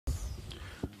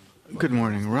Good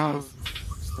morning, Rav.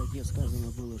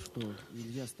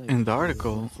 In the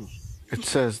article, it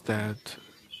says that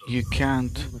you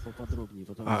can't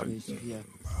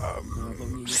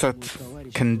set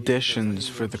conditions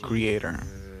for the Creator.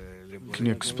 Can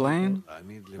you explain?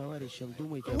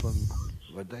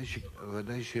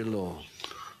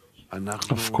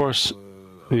 Of course,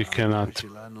 you cannot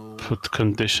put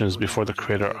conditions before the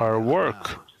Creator. Our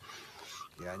work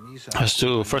has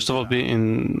to, first of all, be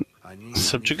in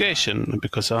subjugation,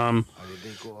 because I'm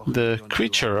the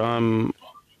creature. I'm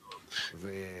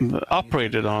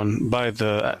operated on by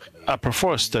the upper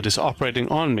force that is operating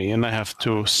on me, and I have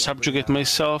to subjugate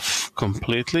myself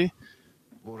completely.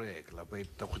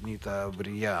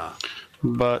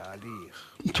 But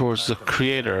towards the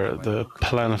Creator, the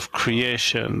plan of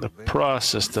creation, the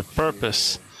process, the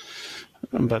purpose,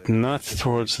 but not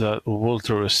towards that will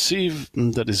to receive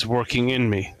that is working in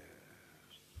me.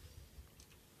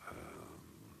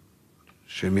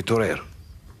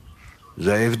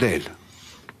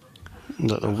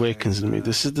 That awakens in me.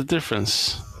 This is the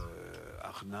difference.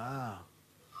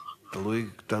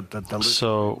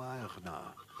 So,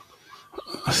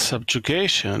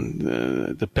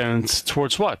 subjugation depends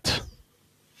towards what?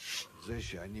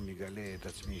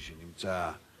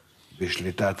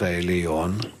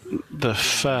 The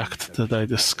fact that I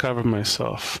discover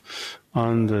myself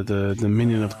under the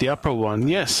dominion of the upper one.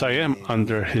 Yes, I am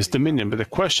under his dominion, but the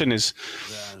question is,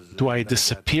 do I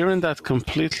disappear in that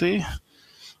completely?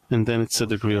 And then it's a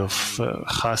degree of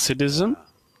Hasidism,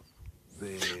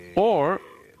 or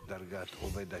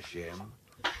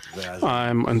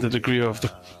I'm in the degree of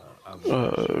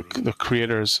the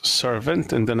Creator's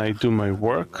servant, and then I do my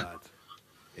work,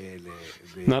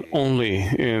 not only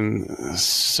in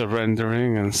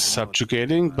surrendering and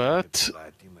subjugating, but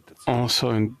also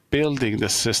in building the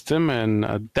system and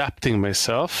adapting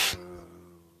myself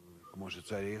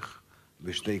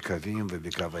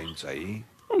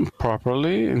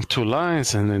properly in two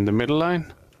lines and in the middle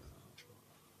line.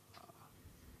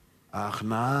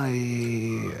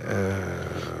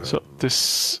 So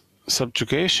this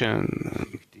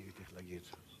subjugation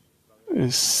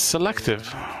is selective.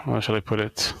 How shall I put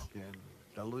it?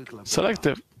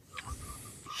 Selective.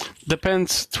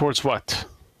 Depends towards what?